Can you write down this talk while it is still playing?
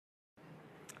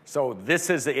So this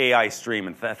is the AI stream,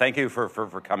 and thank you for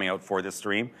coming out for this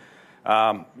stream.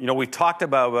 We talked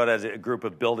about as a group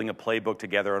of building a playbook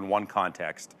together in one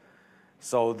context.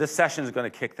 So this session is going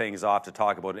to kick things off to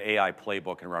talk about an AI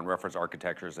playbook and around reference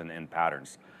architectures and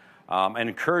patterns. And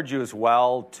encourage you as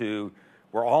well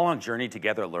we're all on a journey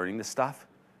together learning this stuff.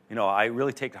 I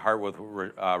really take to heart what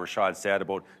Rashad said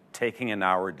about taking an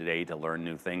hour a day to learn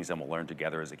new things, and we'll learn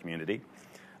together as a community.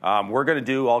 We're going to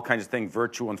do all kinds of things,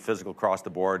 virtual and physical across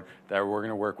the board, that we're going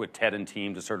to work with Ted and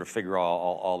team to sort of figure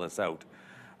all this out.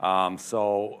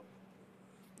 So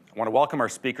I want to welcome our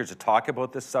speakers to talk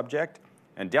about this subject,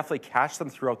 and definitely catch them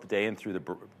throughout the day and through the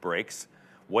breaks.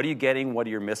 What are you getting? What are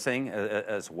you missing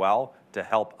as well to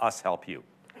help us help you?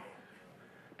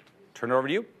 Turn it over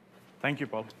to you. Thank you,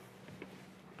 Paul.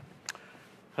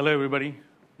 Hello, everybody.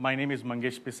 My name is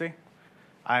Mangesh Pise.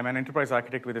 I'm an enterprise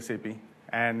architect with SAP.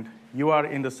 And you are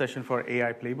in the session for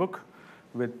AI Playbook,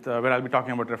 where I'll be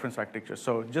talking about reference architecture.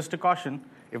 So just a caution,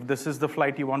 if this is the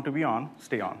flight you want to be on,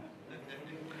 stay on.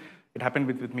 It happened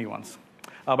with me once.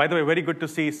 By the way, very good to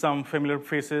see some familiar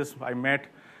faces I met.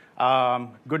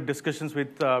 Good discussions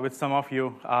with some of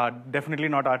you. Definitely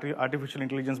not artificial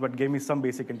intelligence, but gave me some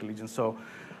basic intelligence. So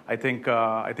I think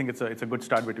it's a good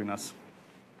start between us.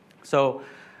 So.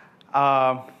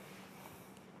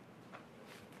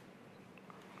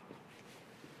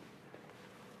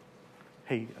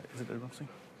 Hey, is it advancing?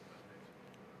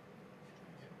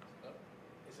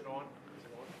 Is it on?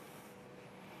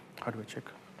 How do I check?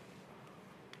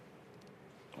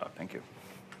 Oh, thank you.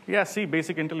 Yeah, see,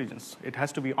 basic intelligence. It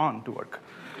has to be on to work.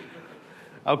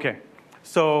 OK,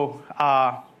 so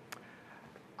I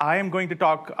am going to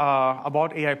talk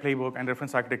about AI Playbook and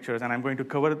reference architectures, and I'm going to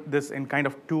cover this in kind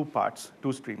of two parts,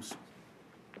 two streams.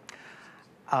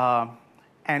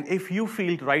 And if you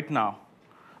feel right now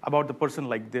about the person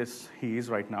like this he is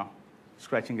right now,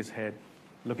 scratching his head,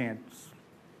 looking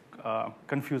at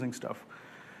confusing stuff,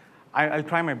 I'll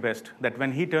try my best that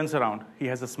when he turns around, he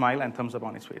has a smile and thumbs up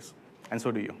on his face. And so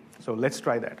do you. So let's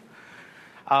try that.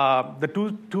 The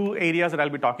two areas that I'll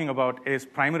be talking about is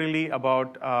primarily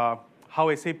about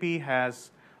how SAP has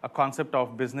a concept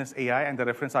of business AI and the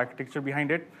reference architecture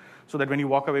behind it, so that when you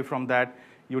walk away from that,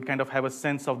 you would kind of have a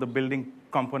sense of the building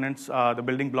components, the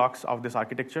building blocks of this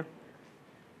architecture.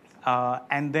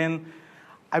 And then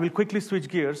I will quickly switch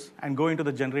gears and go into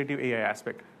the generative AI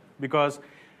aspect. Because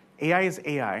AI is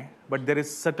AI, but there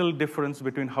is subtle difference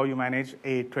between how you manage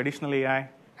a traditional AI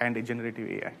and a generative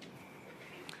AI.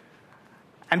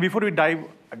 And before we dive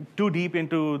too deep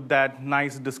into that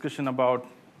nice discussion about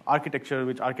architecture,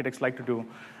 which architects like to do,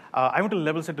 I want to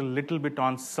level set a little bit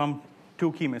on some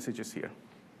two key messages here.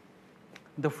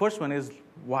 The first one is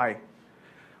why?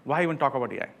 Why even talk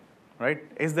about AI, right?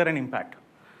 Is there an impact?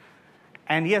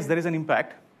 And yes, there is an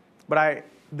impact, but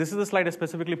this is a slide I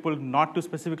specifically pulled not to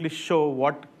specifically show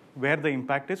where the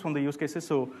impact is from the use cases,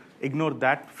 so ignore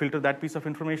that, filter that piece of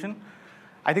information.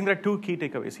 I think there are two key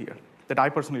takeaways here that I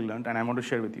personally learned, and I want to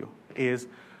share with you, is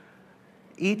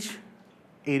each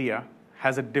area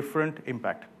has a different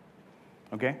impact,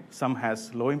 okay? Some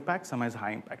has low impact, some has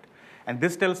high impact. And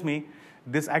this tells me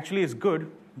this actually is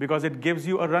good because it gives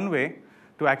you a runway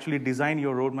to actually design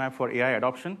your roadmap for AI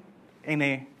adoption in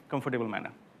a comfortable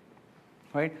manner,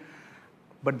 right?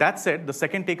 But that said, the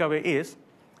second takeaway is,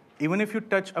 even if you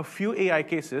touch a few AI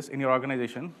cases in your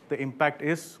organization, the impact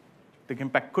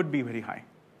could be very high,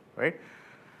 right?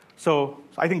 So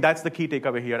I think that's the key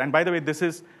takeaway here. And by the way, this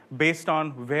is based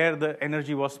on where the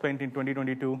energy was spent in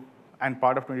 2022 and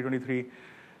part of 2023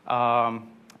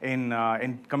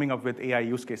 in coming up with AI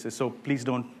use cases. So please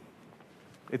don't,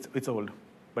 it's old.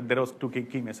 But there was two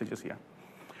key messages here.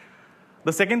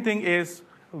 The second thing is,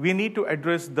 we need to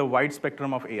address the wide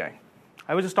spectrum of AI.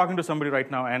 I was just talking to somebody right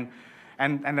now, and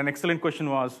an excellent question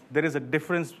was, there is a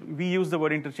difference. We use the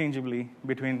word interchangeably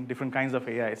between different kinds of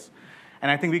AIs.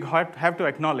 And I think we have to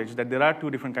acknowledge that there are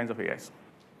two different kinds of AIs.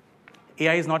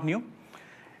 AI is not new.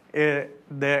 The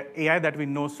AI that we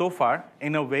know so far,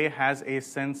 in a way, has a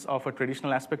sense of a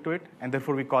traditional aspect to it, and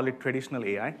therefore we call it traditional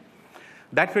AI.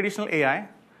 That traditional AI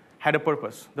had a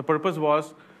purpose. The purpose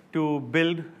was to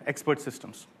build expert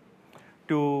systems,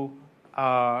 to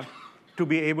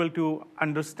be able to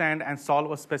understand and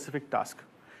solve a specific task.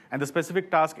 And the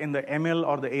specific task in the ML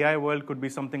or the AI world could be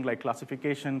something like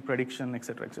classification, prediction, et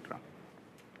cetera, et cetera.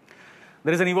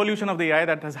 There is an evolution of the AI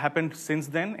that has happened since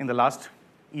then in the last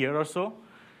year or so,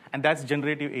 and that's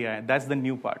generative AI. That's the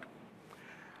new part.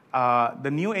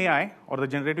 The new AI, or the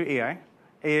generative AI,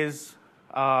 is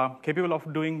capable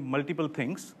of doing multiple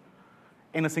things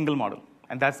in a single model,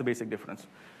 and that's the basic difference.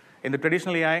 In the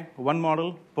traditional AI, one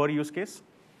model per use case.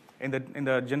 In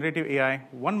the generative AI,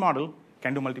 one model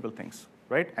can do multiple things,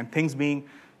 right? And things being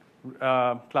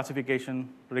classification,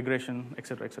 regression, et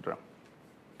cetera, et cetera.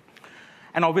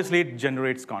 And obviously, it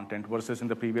generates content versus in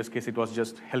the previous case, it was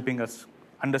just helping us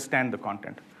understand the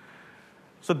content.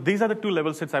 So these are the 2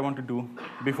 level sets I want to do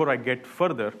before I get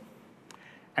further.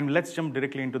 And let's jump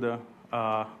directly into the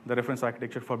reference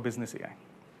architecture for business AI.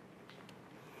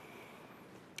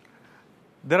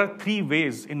 There are 3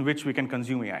 ways in which we can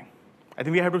consume AI. I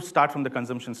think we have to start from the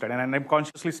consumption side. And I'm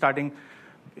consciously starting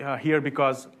here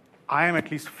because I am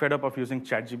at least fed up of using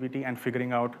ChatGPT and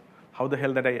figuring out how the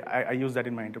hell that I use that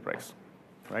in my enterprise,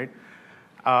 right?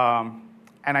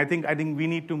 And I think we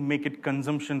need to make it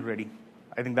consumption ready.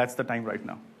 I think that's the time right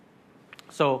now.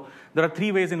 So there are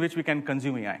 3 ways in which we can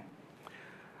consume AI.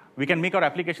 We can make our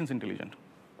applications intelligent,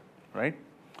 right?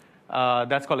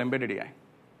 That's called embedded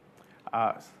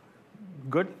AI.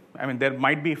 Good. I mean, there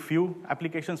might be a few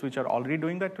applications which are already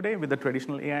doing that today with the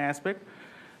traditional AI aspect.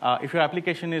 If your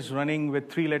application is running with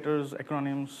 3 letters,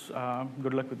 acronyms,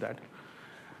 good luck with that.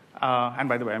 And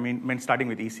by the way, I mean starting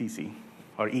with ECC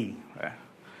or E.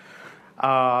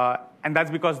 And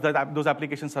that's because those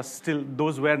applications are still,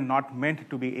 those were not meant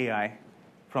to be AI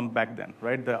from back then,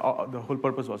 right? The whole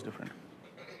purpose was different.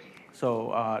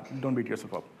 So don't beat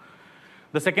yourself up.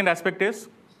 The second aspect is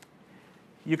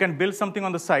you can build something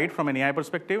on the side from an AI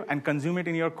perspective and consume it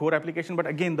in your core application. But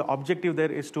again, the objective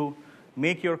there is to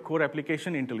make your core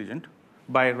application intelligent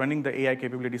by running the AI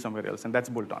capability somewhere else. And that's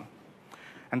bolt-on.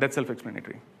 And that's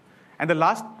self-explanatory. And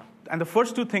the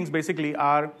first 2 things basically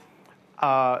are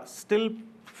still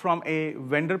from a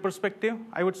vendor perspective.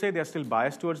 I would say they're still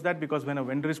biased towards that because when a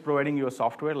vendor is providing you a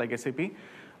software like SAP,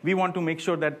 we want to make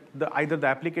sure that either the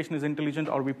application is intelligent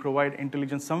or we provide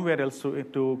intelligence somewhere else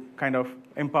to kind of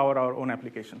empower our own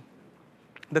application.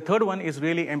 The third one is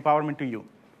really empowerment to you,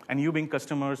 and you being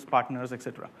customers, partners, et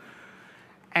cetera.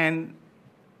 And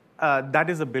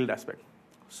that is the build aspect.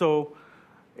 So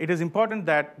it is important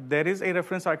that there is a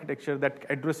reference architecture that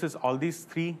addresses all these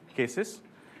 3 cases.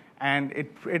 And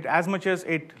it as much as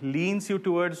it leans you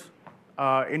towards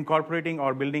incorporating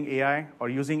or building AI or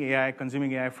using AI,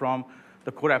 consuming AI from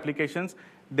the core applications,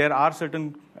 there are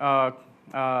certain,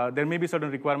 there may be certain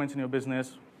requirements in your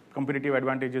business, competitive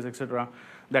advantages, et cetera,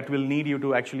 that will need you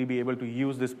to actually be able to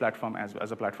use this platform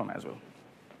as a platform as well.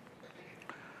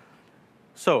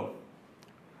 So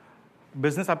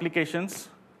business applications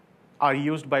are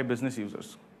used by business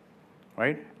users,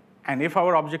 right? And if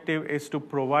our objective is to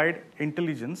provide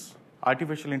intelligence,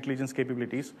 artificial intelligence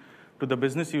capabilities to the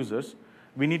business users,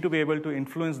 we need to be able to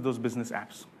influence those business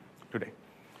apps today.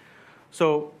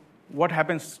 So what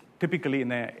happens typically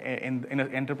in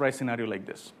an enterprise scenario like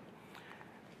this?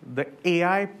 The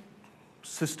AI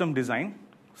system design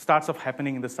starts off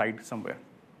happening in the side somewhere,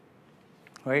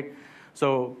 right?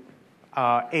 So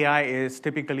AI is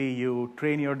typically you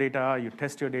train your data, you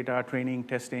test your data, training,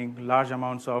 testing, large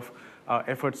amounts of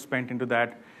effort spent into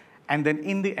that. And then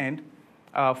in the end,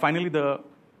 finally the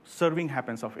serving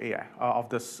happens of AI, of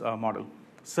this model.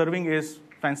 Serving is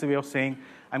a fancy way of saying,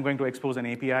 I'm going to expose an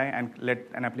API and let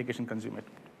an application consume it.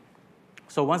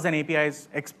 So once an API is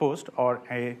exposed or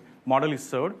a model is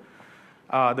served,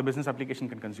 the business application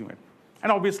can consume it.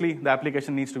 And obviously, the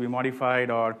application needs to be modified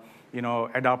or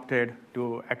adapted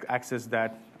to access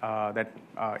that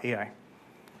AI.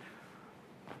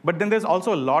 But then there's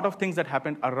also a lot of things that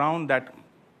happen around that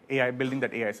AI, building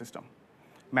that AI system.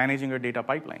 Managing your data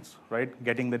pipelines, right?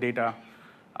 Getting the data,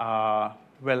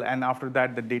 and after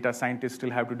that, the data scientists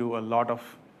still have to do a lot of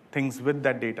things with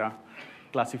that data,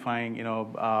 classifying,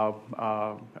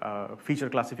 feature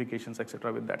classifications, et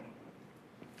cetera, with that.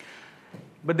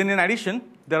 But then in addition,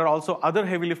 there are also other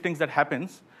heavy liftings that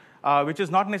happens, which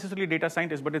is not necessarily data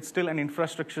scientists, but it's still an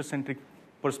infrastructure-centric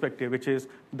perspective, which is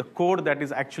the code that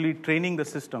is actually training the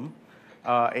system,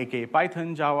 aka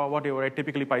Python, Java, whatever, right?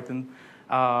 Typically Python,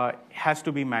 has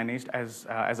to be managed as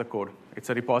a code. It's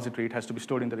a repository. It has to be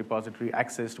stored in the repository,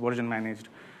 accessed, version managed,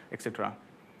 et cetera.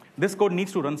 This code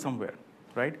needs to run somewhere,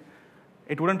 right?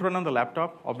 It wouldn't run on the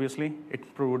laptop, obviously. It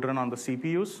would run on the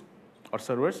CPUs or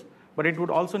servers, but it would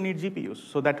also need GPUs.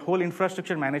 So that whole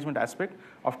infrastructure management aspect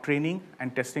of training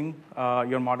and testing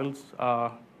your models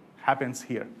happens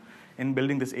here in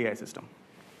building this AI system.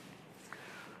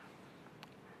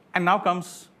 And now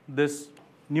comes this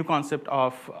new concept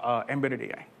of embedded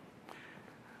AI.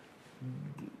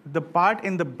 The part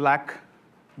in the black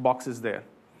boxes there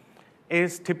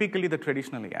is typically the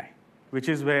traditional AI, which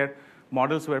is where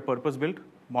models were purpose-built,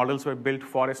 models were built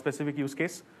for a specific use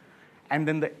case, and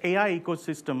then the AI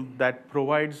ecosystem that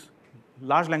provides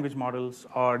large language models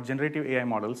or generative AI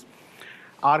models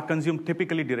are consumed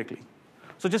typically directly.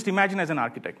 So just imagine as an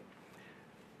architect,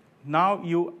 now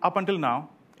up until now,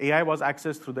 AI was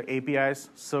accessed through the APIs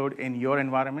served in your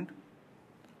environment,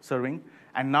 serving.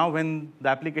 And now when the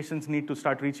applications need to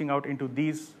start reaching out into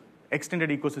these extended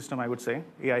ecosystem, I would say,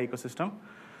 AI ecosystem,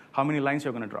 how many lines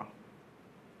you're going to draw,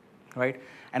 right?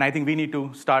 And I think we need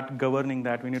to start governing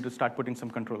that. We need to start putting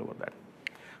some control over that.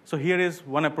 So here is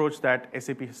one approach that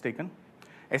SAP has taken.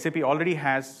 SAP already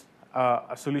has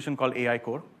a solution called AI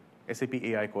Core, SAP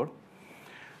AI Core.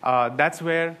 That's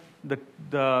where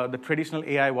the traditional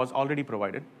AI was already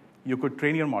provided. You could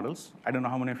train your models. I don't know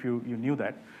how many of you knew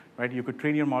that, right? You could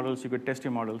train your models. You could test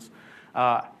your models.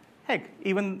 Heck,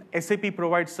 even SAP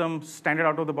provides some standard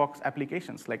out-of-the-box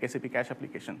applications, like SAP Cache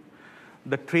application.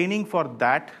 The training for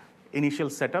that initial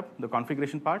setup, the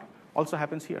configuration part, also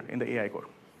happens here in the AI Core.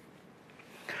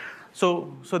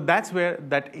 So that's where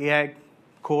that AI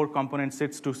Core component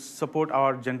sits to support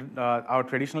our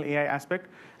traditional AI aspect.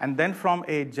 And then from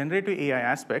a generative AI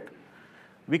aspect,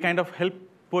 we kind of help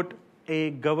put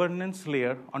a governance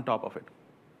layer on top of it.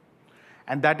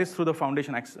 And that is through the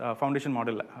foundation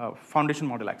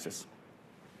model access.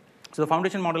 So the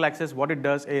foundation model access, what it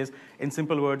does is, in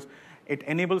simple words, it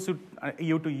enables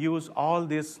you to use all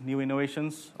these new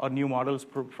innovations or new models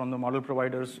from the model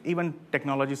providers, even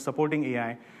technologies supporting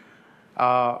AI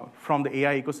from the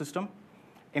AI ecosystem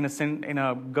in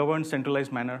a governed,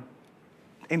 centralized manner,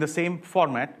 in the same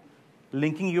format,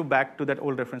 linking you back to that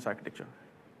old reference architecture.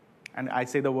 And I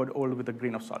say the word old with a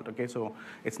grain of salt, okay? So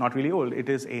it's not really old, it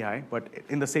is AI, but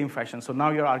in the same fashion. So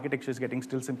now your architecture is getting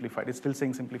still simplified. It's still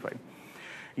saying simplified.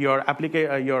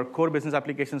 Your core business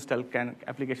applications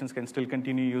can still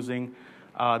continue using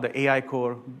the AI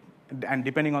core, and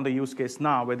depending on the use case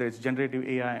now, whether it's generative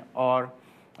AI or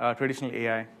traditional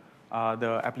AI,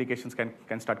 the applications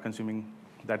can start consuming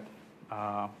that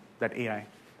AI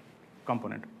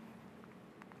component.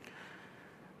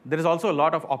 There is also a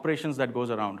lot of operations that goes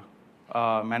around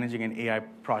managing an AI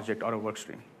project or a work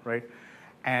stream, right?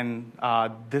 And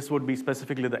this would be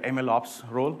specifically the MLOps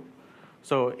role.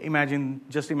 So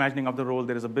just imagining of the role,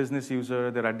 there is a business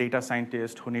user, there are data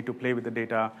scientists who need to play with the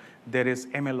data, there is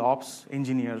MLOps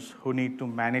engineers who need to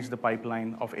manage the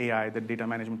pipeline of AI, the data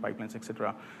management pipelines, et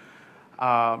cetera.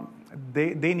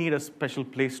 They need a special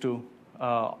place to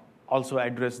also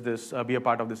address this, be a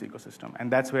part of this ecosystem.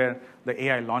 And that's where the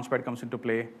AI Launchpad comes into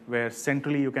play, where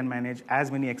centrally you can manage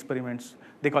as many experiments.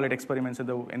 They call it experiments in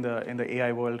the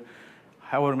AI world.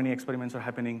 However many experiments are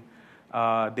happening,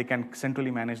 they can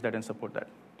centrally manage that and support that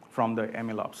from the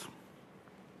MLOps.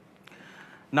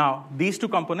 Now, these two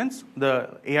components,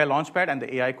 the AI Launchpad and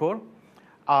the AI Core,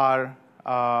 are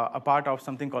a part of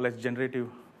something called as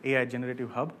AI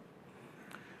Generative Hub.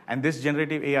 And this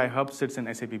Generative AI Hub sits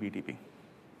in SAP BTP.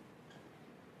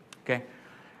 Okay?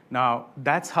 Now,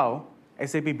 that's how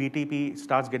SAP BTP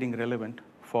starts getting relevant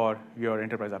for your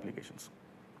enterprise applications.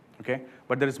 Okay?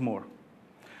 But there is more.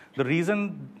 The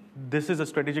reason this is a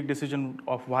strategic decision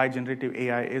of why generative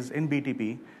AI is in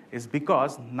BTP is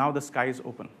because now the sky is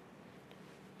open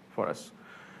for us.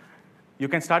 You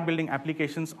can start building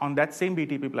applications on that same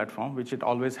BTP platform, which it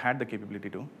always had the capability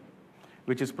to,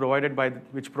 which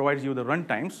provides you the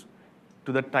runtimes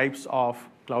to the types of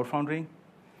Cloud Foundry,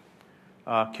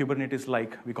 Kubernetes,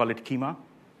 like we call it Kima,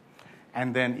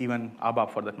 and then even ABAP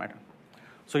for that matter.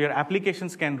 So your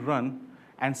applications can run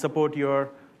and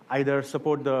either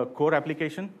support the core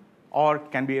application, or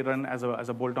can be run as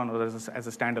a bolt-on or as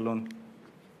a standalone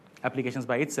applications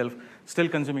by itself, still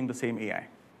consuming the same AI.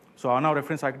 So our now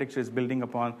reference architecture is building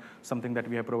upon something that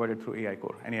we have provided through AI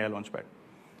Core and AI Launchpad.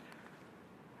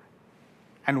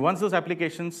 And once those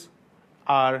applications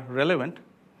are relevant,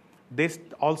 they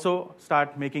also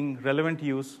start making relevant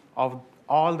use of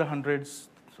all the hundreds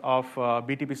of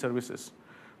BTP services,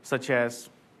 such as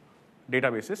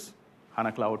databases,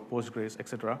 HANA Cloud, Postgres, et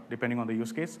cetera, depending on the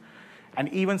use case, and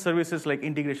even services like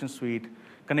integration suite,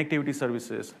 connectivity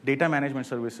services, data management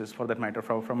services, for that matter,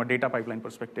 from a data pipeline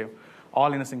perspective,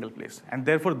 all in a single place. And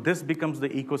therefore, this becomes the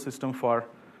ecosystem for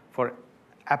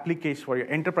your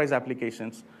enterprise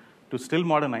applications to still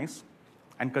modernize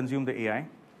and consume the AI,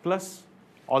 plus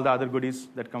all the other goodies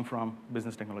that come from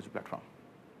business technology platform.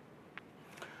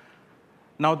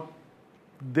 Now,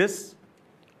 this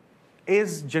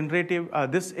is generative.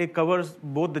 It covers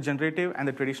both the generative and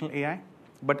the traditional AI,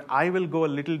 but I will go a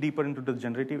little deeper into the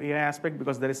generative AI aspect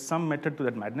because there is some method to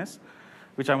that madness,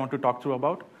 which I want to talk through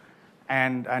about,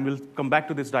 and we'll come back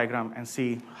to this diagram and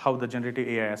see how the generative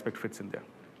AI aspect fits in there.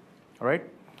 All right?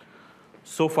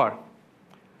 So far,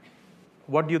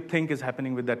 what do you think is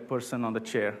happening with that person on the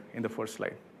chair in the first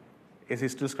slide? Is he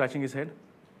still scratching his head?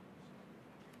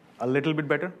 A little bit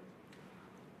better?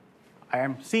 I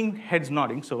am seeing heads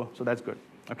nodding, so that's good.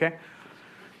 Okay?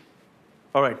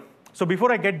 All right. So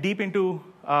before I get deep into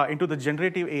the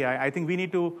generative AI, I think we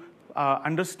need to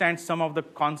understand some of the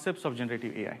concepts of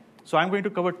generative AI. So I'm going to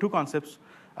cover two concepts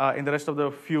in the rest of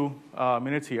the few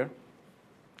minutes here.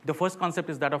 The first concept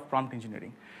is that of prompt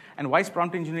engineering. And why is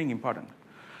prompt engineering important?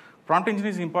 Prompt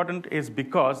engineering is important is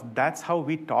because that's how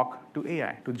we talk to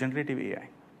AI, to generative AI,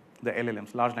 the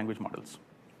LLMs, large language models.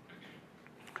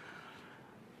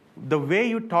 The way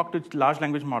you talk to large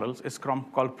language models is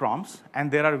called prompts,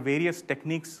 and there are various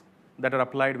techniques that are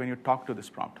applied when you talk to this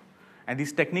prompt. And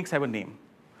these techniques have a name.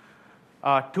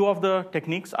 Two of the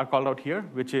techniques are called out here,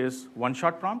 which is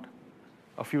one-shot prompt,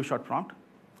 a few-shot prompt.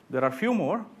 There are a few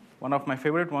more. One of my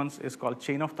favorite ones is called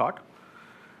chain of thought,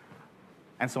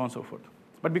 and so on and so forth.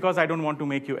 But because I don't want to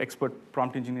make you expert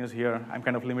prompt engineers here, I'm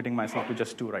kind of limiting myself to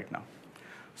just two right now.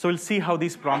 So we'll see how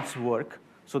these prompts work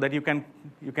so that you can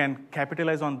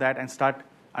capitalize on that and start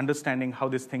understanding how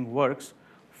this thing works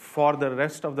for the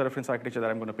rest of the reference architecture that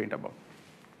I'm going to paint about.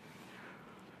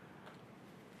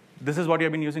 This is what you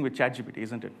have been using with ChatGPT,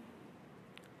 isn't it?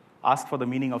 Ask for the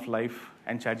meaning of life,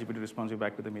 and ChatGPT responds you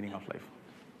back with the meaning of life.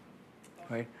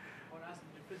 Right? Or ask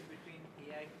the difference between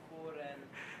AI core and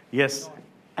yes, non.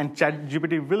 and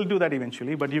ChatGPT will do that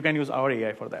eventually, but you can use our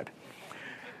AI for that.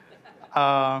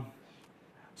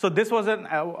 So this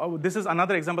is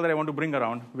another example that I want to bring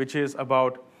around, which is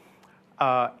about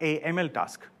a ML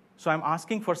task. So I'm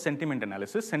asking for sentiment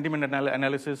analysis. Sentiment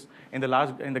analysis in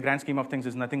the grand scheme of things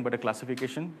is nothing but a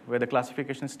classification, where the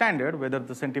classification is standard, whether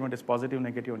the sentiment is positive,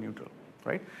 negative, or neutral,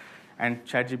 right? And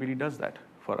ChatGPT does that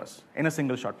for us in a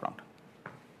single shot prompt.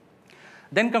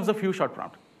 Then comes the few shot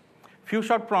prompt. Few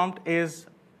shot prompt is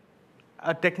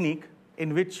a technique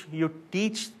in which you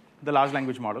teach the large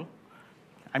language model.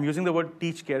 I'm using the word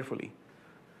teach carefully.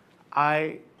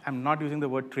 I am not using the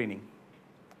word training,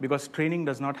 because training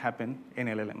does not happen in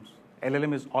LLMs.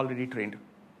 LLM is already trained,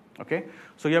 okay?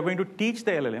 So you're going to teach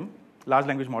the LLM, large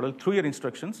language model, through your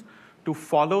instructions to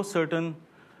follow certain,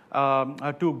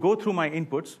 to go through my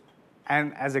inputs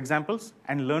and as examples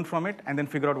and learn from it and then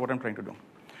figure out what I'm trying to do.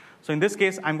 So in this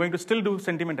case, I'm going to still do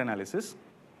sentiment analysis,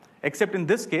 except in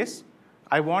this case,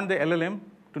 I want the LLM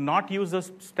to not use the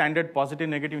standard positive,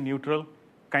 negative, neutral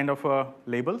kind of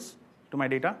labels to my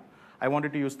data. I want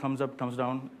it to use thumbs up, thumbs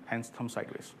down, and thumb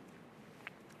sideways.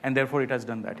 And therefore, it has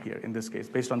done that here in this case,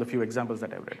 based on the few examples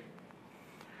that I've read.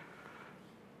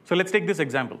 So let's take this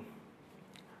example.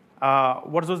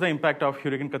 What was the impact of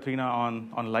Hurricane Katrina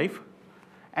on life?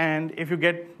 And if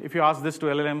you ask this to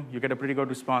LLM, you get a pretty good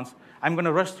response. I'm going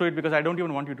to rush through it because I don't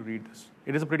even want you to read this.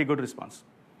 It is a pretty good response.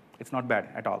 It's not bad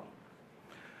at all.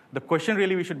 The question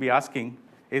really we should be asking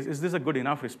is this a good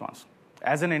enough response?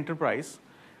 As an enterprise,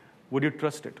 would you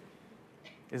trust it?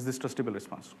 Is this trustable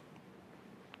response?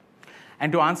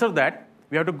 And to answer that,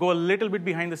 we have to go a little bit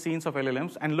behind the scenes of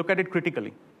LLMs and look at it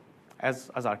critically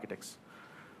as architects.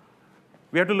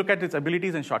 We have to look at its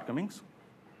abilities and shortcomings.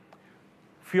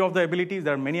 Few of the abilities,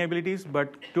 there are many abilities,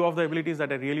 but two of the abilities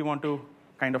that I really want to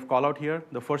kind of call out here.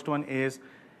 The first one is,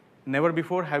 never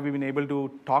before have we been able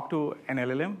to talk to an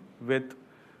LLM with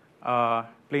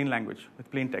plain language, with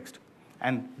plain text.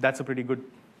 And that's a pretty good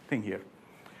thing here.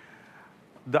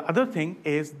 The other thing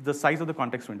is the size of the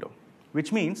context window,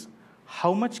 which means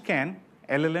how much can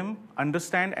LLM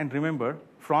understand and remember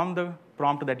from the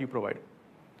prompt that you provide.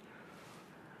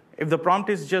 If the prompt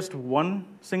is just one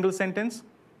single sentence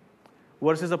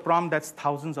versus a prompt that's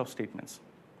thousands of statements,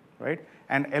 right?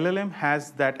 And LLM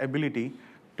has that ability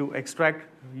to extract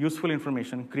useful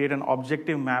information, create an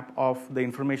objective map of the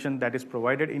information that is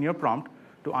provided in your prompt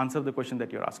to answer the question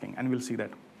that you're asking, and we'll see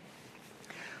that.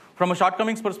 From a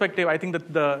shortcomings perspective, I think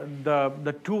that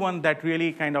the two one that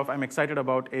really kind of I'm excited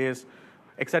about is,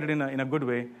 excited in a good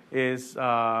way, is,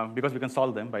 because we can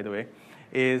solve them, by the way,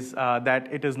 is that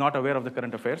it is not aware of the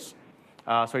current affairs.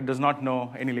 So it does not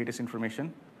know any latest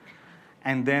information.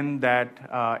 And then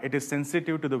that it is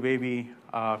sensitive to the way we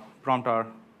prompt our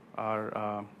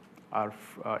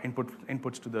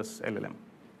inputs to this LLM.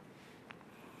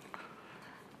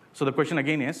 So the question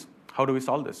again is, how do we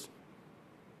solve this?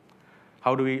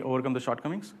 How do we overcome the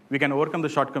shortcomings? We can overcome the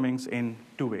shortcomings in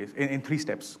two ways, in three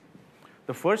steps.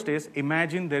 The first is,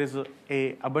 imagine there is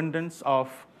an abundance of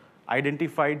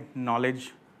identified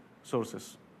knowledge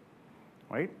sources,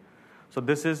 right? So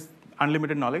this is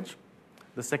unlimited knowledge.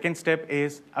 The second step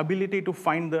is ability to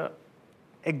find the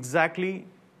exactly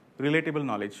relatable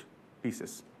knowledge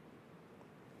pieces,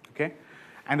 okay?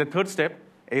 And the third step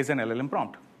is an LLM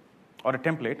prompt or a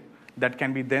template that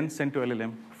can be then sent to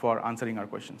LLM for answering our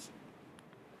questions.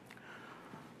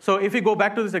 So if we go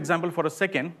back to this example for a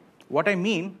second, what I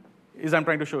mean is I'm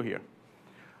trying to show here.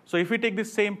 So if we take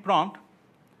this same prompt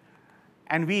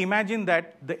And we imagine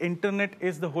that the internet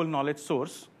is the whole knowledge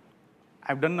source.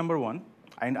 I've done number one,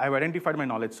 and I've identified my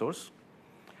knowledge source.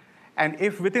 And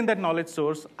if within that knowledge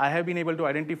source, I have been able to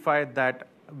identify that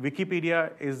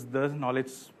Wikipedia is the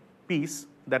knowledge piece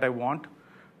that I want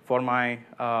for my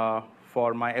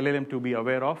LLM to be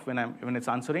aware of when it's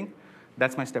answering,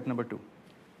 that's my step number 2.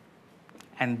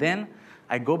 And then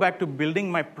I go back to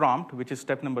building my prompt, which is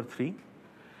step number 3,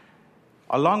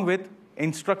 along with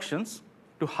instructions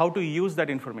to how to use that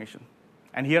information.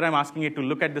 And here I'm asking it to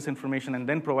look at this information and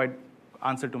then provide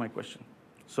answer to my question.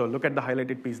 So look at the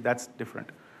highlighted piece, that's different,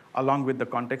 along with the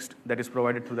context that is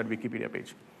provided through that Wikipedia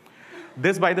page.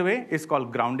 This, by the way, is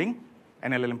called grounding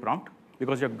an LLM prompt,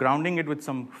 because you're grounding it with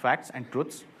some facts and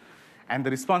truths, and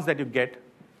the response that you get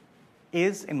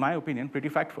is, in my opinion, pretty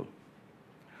factful.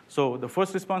 So the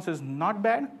first response is not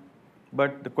bad,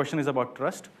 but the question is about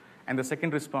trust, and the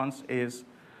second response is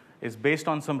based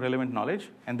on some relevant knowledge,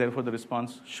 and therefore the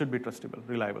response should be trustable,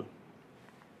 reliable.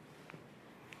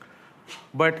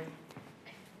 But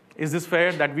is this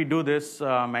fair that we do this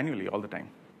manually all the time?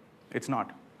 It's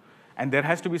not. And there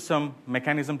has to be some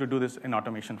mechanism to do this in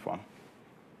automation form.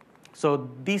 So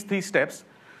these 3 steps,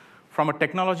 from a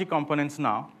technology components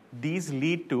now, these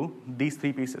lead to these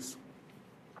 3 pieces.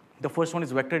 The first one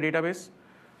is vector database,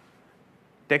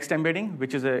 text embedding,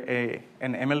 which is an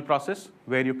ML process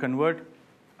where you convert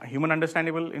a human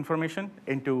understandable information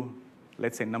into,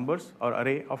 let's say, numbers or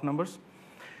array of numbers,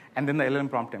 and then the LLM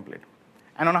prompt template.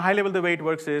 And on a high level, the way it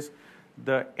works is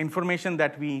the information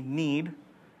that we need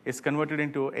is converted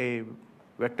into a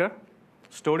vector,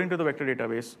 stored into the vector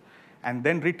database, and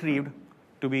then retrieved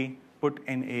to be put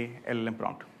in a LLM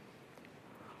prompt.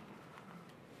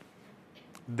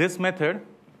 This method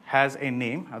has a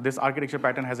name. This architecture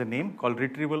pattern has a name called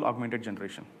retrieval-augmented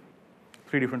generation.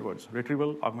 3 different words,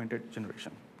 retrieval-augmented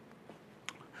generation.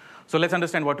 So let's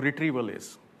understand what retrieval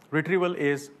is. Retrieval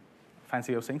is,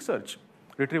 fancy of saying search.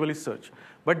 Retrieval is search.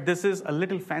 But this is a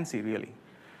little fancy, really,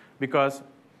 because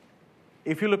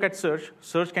if you look at search,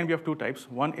 search can be of 2 types.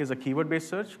 One is a keyword-based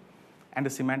search and a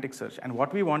semantic search. And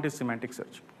what we want is semantic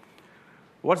search.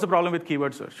 What's the problem with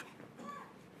keyword search?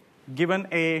 Given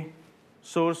a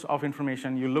source of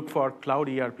information, you look for cloud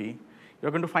ERP,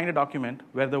 you're going to find a document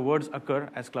where the words occur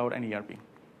as cloud and ERP.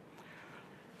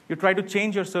 You try to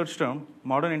change your search term,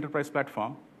 modern enterprise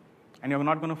platform, and you're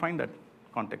not going to find that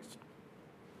context,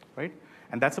 right?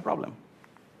 And that's a problem.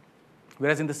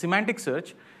 Whereas in the semantic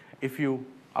search, if you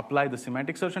apply the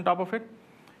semantic search on top of it,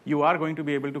 you are going to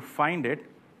be able to find it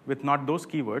with not those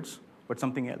keywords, but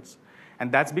something else.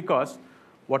 And that's because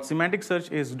what semantic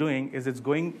search is doing is it's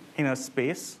going in a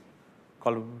space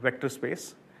called vector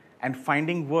space and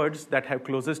finding words that have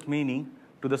closest meaning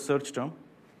to the search term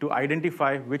to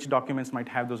identify which documents might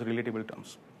have those relatable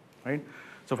terms, right?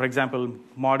 So for example,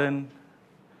 modern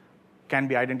can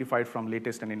be identified from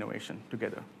latest and innovation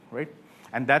together, right?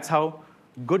 And that's how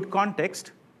good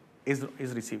context is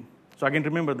received. So again,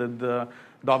 remember that the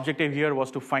objective here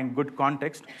was to find good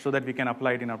context so that we can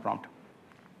apply it in our prompt.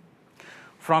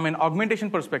 From an augmentation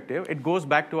perspective, it goes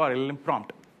back to our LLM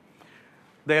prompt.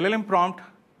 The LLM prompt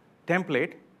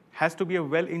template has to be a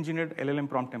well-engineered LLM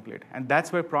prompt template, and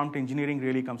that's where prompt engineering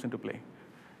really comes into play.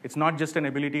 It's not just an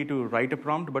ability to write a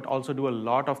prompt, but also do a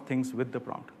lot of things with the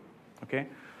prompt, okay?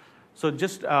 So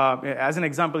just as an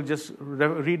example, just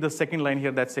read the second line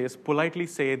here that says, politely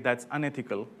say that's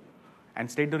unethical and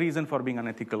state the reason for being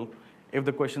unethical if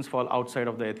the questions fall outside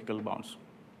of the ethical bounds,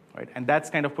 right? And that's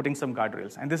kind of putting some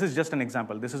guardrails. And this is just an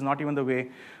example. This is not even the way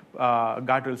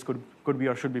guardrails could be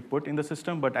or should be put in the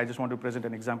system, but I just want to present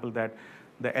an example that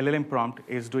the LLM prompt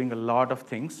is doing a lot of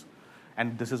things,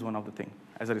 and this is one of the things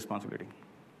as a responsibility.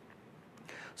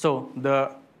 So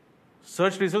the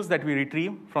search results that we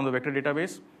retrieve from the vector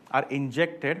database are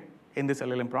injected in this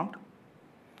LLM prompt.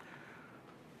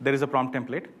 There is a prompt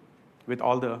template with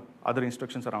all the other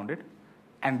instructions around it.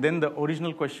 And then the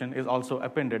original question is also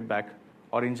appended back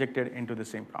or injected into the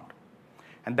same prompt.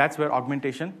 And that's where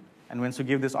augmentation, and once you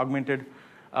give this augmented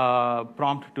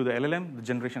prompt to the LLM, the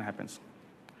generation happens.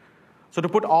 So to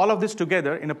put all of this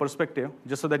together in a perspective,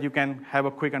 just so that you can have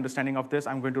a quick understanding of this,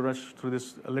 I'm going to rush through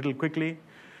this a little quickly,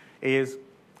 is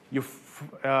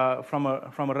from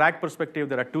a RAG perspective,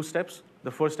 there are 2 steps.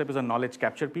 The first step is a knowledge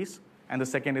capture piece, and the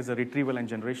second is a retrieval and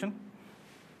generation.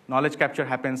 Knowledge capture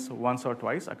happens once or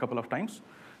twice, a couple of times.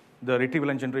 The retrieval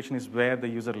and generation is where the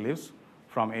user lives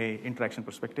from a interaction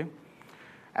perspective.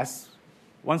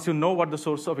 Once you know what the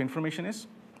source of information is,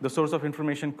 the source of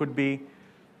information could be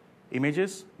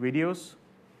images, videos,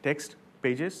 text,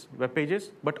 pages, web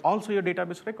pages, but also your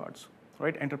database records,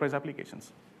 right? Enterprise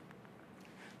applications.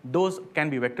 Those can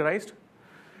be vectorized,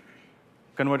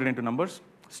 converted into numbers,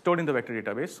 stored in the vector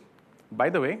database. By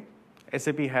the way,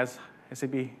 SAP has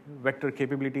SAP vector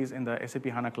capabilities in the SAP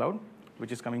HANA Cloud,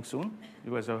 which is coming soon.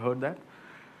 You guys have heard that.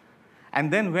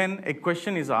 And then when a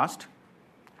question is asked,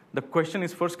 the question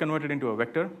is first converted into a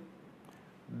vector.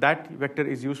 That vector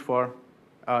is used for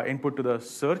input to the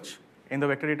search in the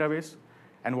vector database,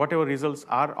 and whatever results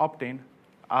are obtained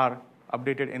are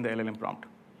updated in the LLM prompt.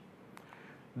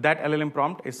 That LLM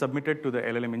prompt is submitted to the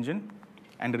LLM engine,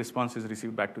 and the response is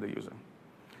received back to the user.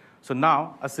 So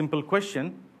now a simple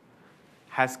question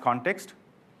has context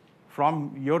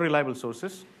from your reliable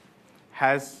sources,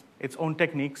 has its own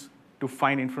techniques to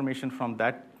find information from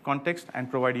that context and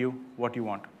provide you what you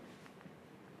want.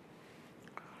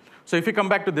 So if you come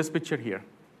back to this picture here,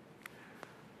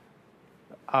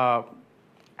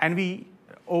 and we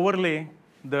overlay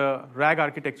the RAG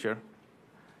architecture,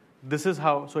 this is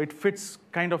how, so it fits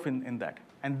kind of in that.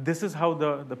 And this is how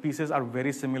the pieces are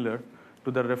very similar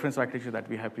to the reference architecture that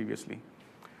we had previously.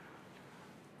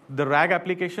 The RAG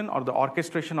application or the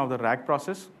orchestration of the RAG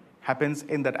process happens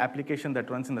in that application that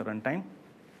runs in the runtime.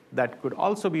 That could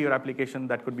also be your application,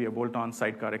 that could be a bolt-on,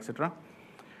 sidecar, etc.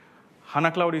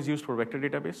 HANA Cloud is used for vector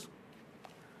database.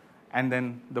 And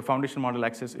then the foundation model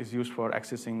access is used for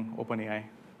accessing OpenAI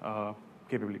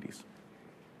capabilities.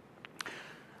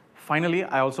 Finally,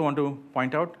 I also want to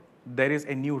point out there is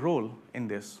a new role in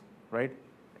this, right?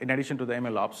 In addition to the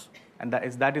ML ops, and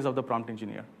that is of the prompt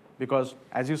engineer. Because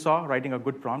as you saw, writing a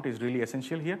good prompt is really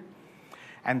essential here.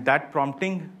 And that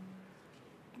prompting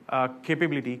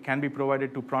capability can be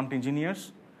provided to prompt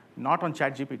engineers, not on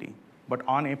ChatGPT, but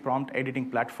on a prompt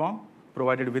editing platform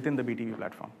provided within the BTP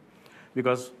platform.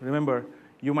 Because remember,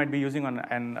 you might be using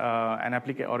an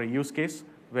application or a use case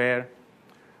where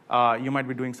you might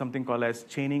be doing something called as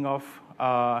chaining of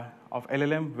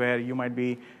LLM, where you might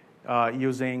be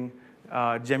using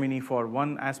Gemini for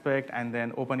one aspect and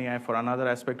then OpenAI for another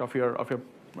aspect of your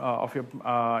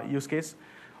use case.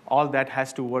 All that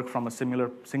has to work from a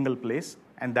single place,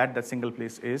 and that single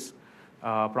place is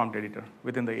prompt editor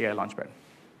within the AI Launchpad.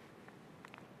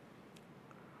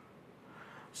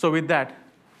 So with that,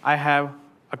 I have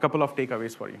a couple of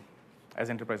takeaways for you as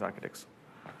enterprise architects.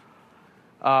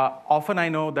 Often I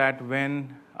know that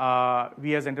when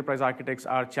we as enterprise architects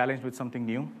are challenged with something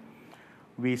new,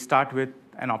 we start with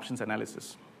an options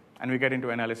analysis, and we get into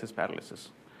analysis paralysis.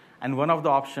 And one of the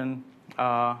options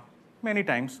many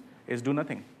times is do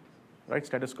nothing, right?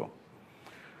 Status quo.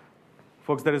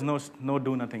 Folks, there is no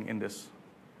do nothing in this.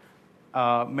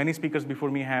 Many speakers before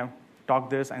me have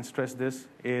talked this and stressed this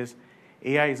is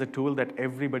AI is a tool that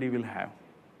everybody will have.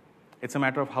 It's a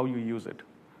matter of how you use it.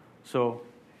 So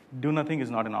do nothing is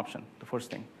not an option, the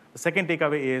first thing. The second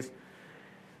takeaway is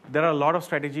there are a lot of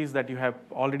strategies that you have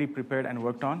already prepared and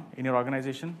worked on in your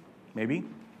organization, maybe.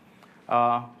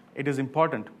 It is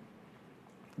important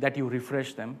that you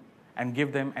refresh them and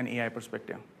give them an AI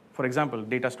perspective. For example,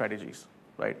 data strategies,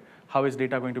 right? How is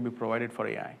data going to be provided for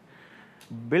AI?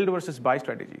 Build versus buy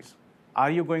strategies.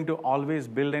 Are you going to always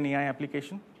build an AI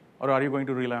application, or are you going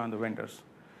to rely on the vendors?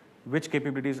 Which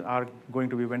capabilities are going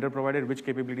to be vendor provided? Which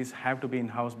capabilities have to be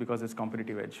in-house because it's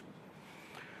competitive edge?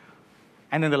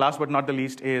 And then the last but not the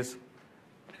least is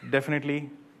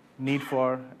definitely need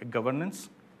for governance.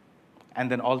 And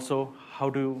then also,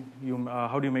 how do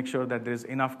you make sure that there's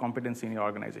enough competency in your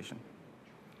organization?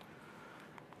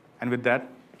 And with that,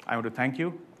 I want to thank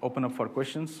you. Open up for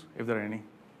questions if there are any.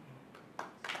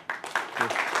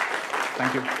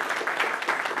 Thank you.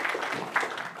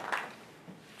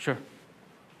 Sure.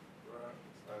 You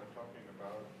are talking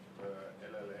about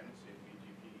LLMs in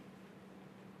BTP,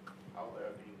 how they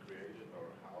are being created, or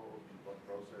how, in what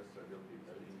process they will be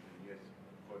built engineers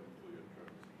according to your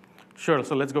terms. Sure.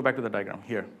 So let's go back to the diagram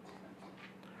here.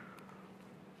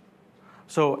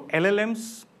 So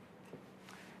LLMs,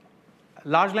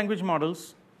 large language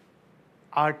models,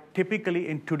 are typically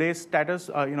in today's status,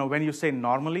 when you say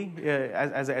normally,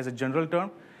 as a general term,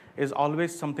 is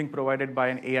always something provided by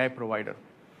an AI provider.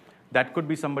 That could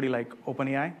be somebody like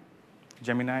OpenAI,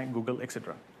 Gemini, Google,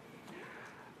 etc.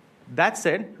 That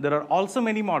said, there are also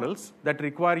many models that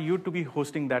require you to be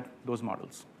hosting those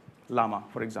models. Llama,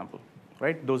 for example,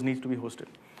 right? Those needs to be hosted.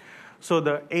 So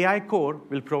the AI core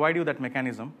will provide you that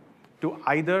mechanism to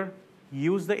either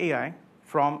use the AI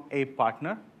from a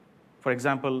partner. For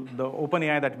example, the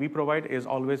OpenAI that we provide is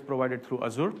always provided through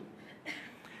Azure,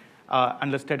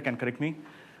 unless Ted can correct me.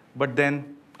 But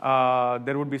then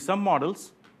there would be some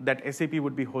models that SAP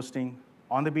would be hosting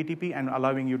on the BTP and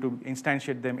allowing you to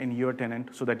instantiate them in your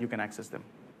tenant so that you can access them.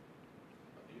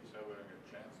 Are these having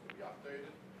a chance to be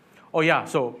updated? Oh, yeah.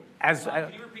 So as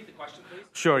can you repeat the question, please?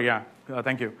 Sure, yeah.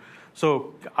 Thank you.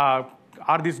 So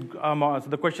so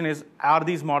the question is, are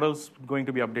these models going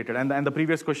to be updated? And the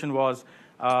previous question was,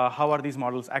 how are these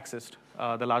models accessed,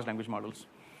 the large language models?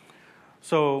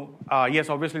 So yes,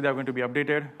 obviously they're going to be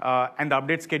updated, and the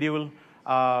update schedule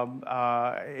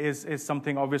is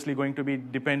something obviously going to be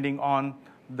depending on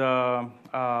the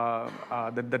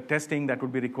testing that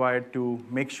would be required to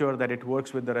make sure that it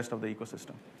works with the rest of the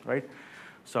ecosystem, right?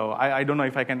 So I don't know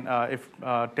if I can, if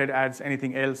Ted adds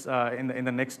anything else in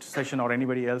the next session, or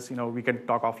anybody else, we can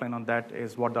talk offline on that,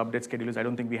 is what the update schedule is. I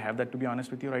don't think we have that, to be honest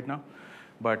with you right now.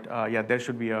 But yeah, there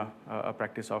should be a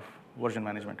practice of version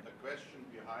management. The question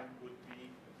behind would be,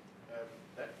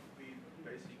 that would be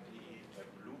basically a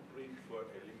blueprint for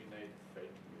eliminate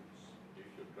fake news, if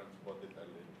you transport it a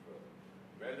little further.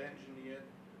 Well engineered,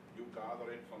 you gather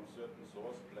it from certain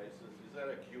source places. Is there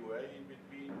a QA in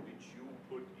between which you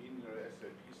put in your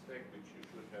SAP stack, which you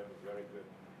should have a very good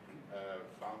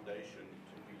foundation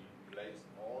to be placed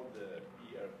all the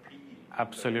ERP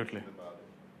Absolutely. about it?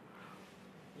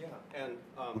 Yeah, and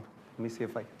let me see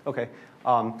if I, okay.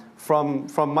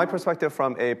 From my perspective,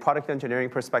 from a product engineering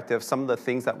perspective, some of the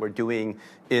things that we're doing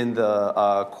in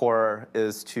the core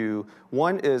is to,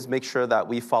 one is make sure that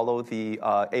we follow the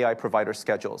AI provider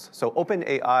schedules. So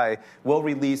OpenAI will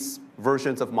release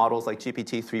versions of models like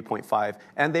GPT 3.5,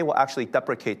 and they will actually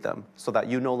deprecate them so that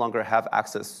you no longer have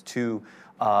access to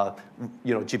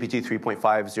GPT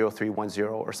 3.5, 0310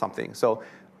 or something. So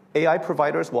AI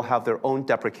providers will have their own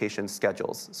deprecation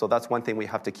schedules. So that's one thing we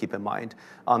have to keep in mind.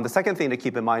 The second thing to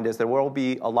keep in mind is there will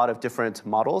be a lot of different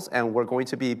models, and we're going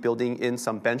to be building in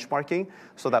some benchmarking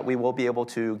so that we will be able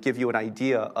to give you an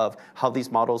idea of how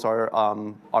these models are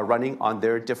running on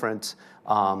their different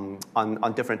on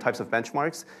different types of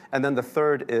benchmarks. And then the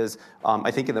third is,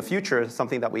 I think in the future,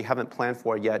 something that we haven't planned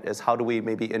for yet is how do we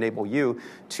maybe enable you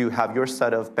to have your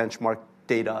set of benchmark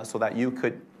data so that you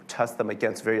could test them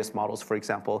against various models, for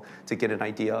example, to get an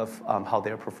idea of how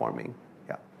they're performing.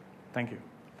 Yeah. Thank you.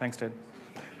 Thanks, Ted.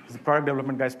 The product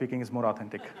development guy speaking is more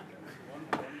authentic. One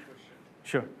question.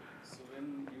 Sure. So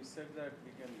when you said that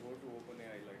we can go to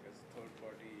OpenAI like as a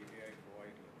third-party AI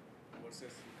provider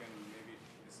versus you can maybe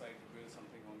decide to build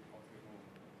something of your own.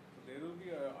 So there will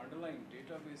be an underlying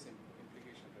database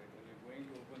implication, right? When you're going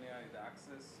to OpenAI, the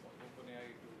access of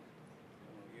OpenAI to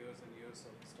years and years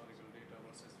of historical data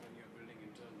versus when you're building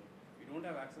internal, you don't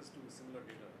have access to similar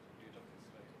database,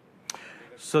 right?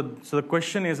 So the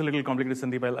question is a little complicated,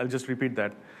 Sandeep. I'll just repeat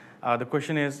that. The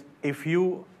question is, if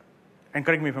you, and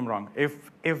correct me if I'm wrong,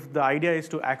 if the idea is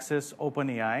to access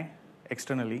OpenAI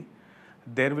externally,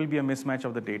 there will be a mismatch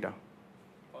of the data.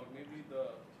 Or maybe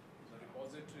the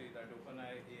repository that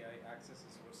OpenAI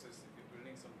accesses versus if you're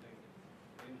building something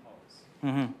in-house,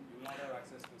 you will not have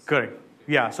access to. Correct.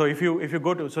 Yeah, so if you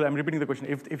go to, so I'm repeating the question.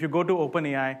 If you go to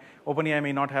OpenAI, OpenAI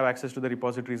may not have access to the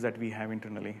repositories that we have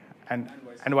internally, and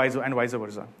vice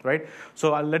versa, right?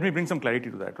 So let me bring some clarity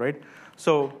to that, right?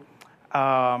 So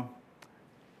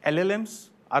LLMs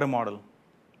are a model.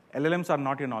 LLMs are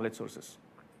not your knowledge sources,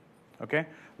 okay?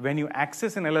 When you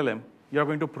access an LLM, you're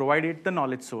going to provide it the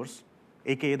knowledge source,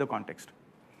 aka the context.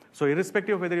 So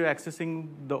irrespective of whether you're accessing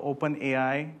the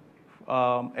OpenAI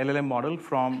LLM model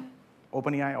from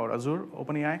OpenAI or Azure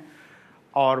OpenAI,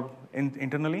 or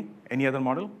internally, any other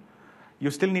model,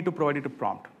 you still need to provide it a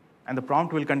prompt. And the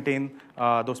prompt will contain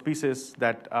those pieces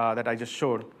that I just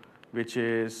showed, which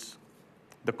is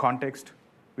the context,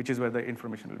 which is where the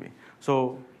information will be.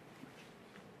 So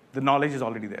the knowledge is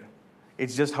already there.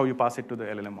 It's just how you pass it to the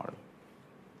LLM model.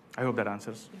 I hope that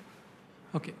answers.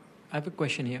 Okay, I have a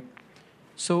question here.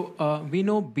 So we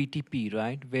know BTP,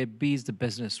 right, where B is the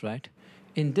business, right?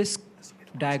 In this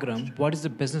diagram, what is the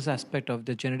business aspect of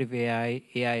the generative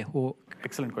AI hook?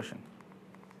 Excellent question.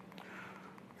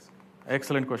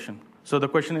 Excellent question. So the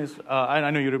question is, I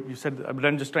know you said, but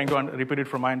I'm just trying to repeat it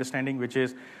from my understanding, which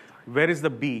is, where is the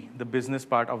B, the business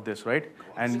part of this, right?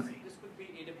 And This could be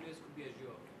AWS, could be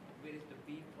Azure. Where is the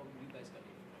B from you guys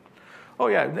coming? oh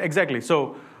yeah, exactly.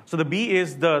 So the B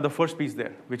is the first piece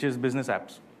there, which is business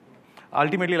apps.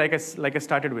 Ultimately, like I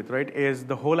started with, right, is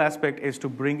the whole aspect is to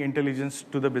bring intelligence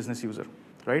to the business user,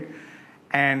 right?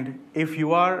 And if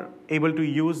you are able to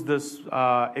use this,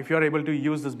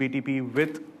 BTP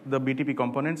with the BTP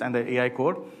components and the AI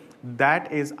core,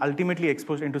 that is ultimately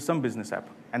exposed into some business app.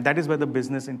 And that is where the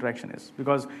business interaction is.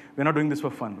 Because we're not doing this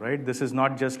for fun, right? This is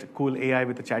not just cool AI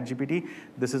with a ChatGPT.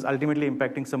 This is ultimately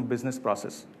impacting some business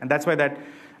process. And that's why that,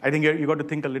 I think you got to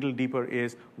think a little deeper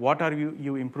is, what are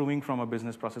you improving from a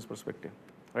business process perspective,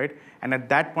 right? And at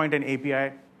that point, an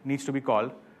API needs to be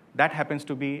called. That happens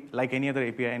to be, like any other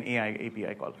API, an AI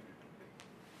API call.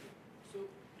 So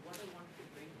what I wanted to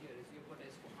bring here is you've got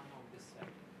S/4HANA on this side.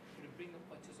 You bring a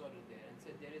purchase order there and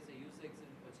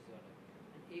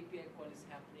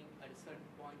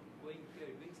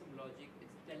logic.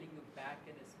 It's telling you back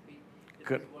at a speed. This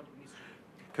Good. is what it needs to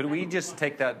do. Could we just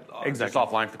take that just Exactly.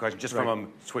 offline for the question, just from a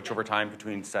switch over time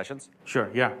between sessions? Sure,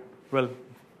 yeah. Well,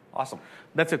 Awesome.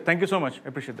 that's it. Thank you so much. I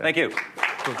appreciate that. Thank you.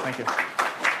 Cool, thank you.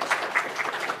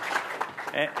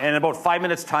 And in about 5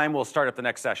 minutes' time, we'll start up the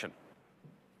next session.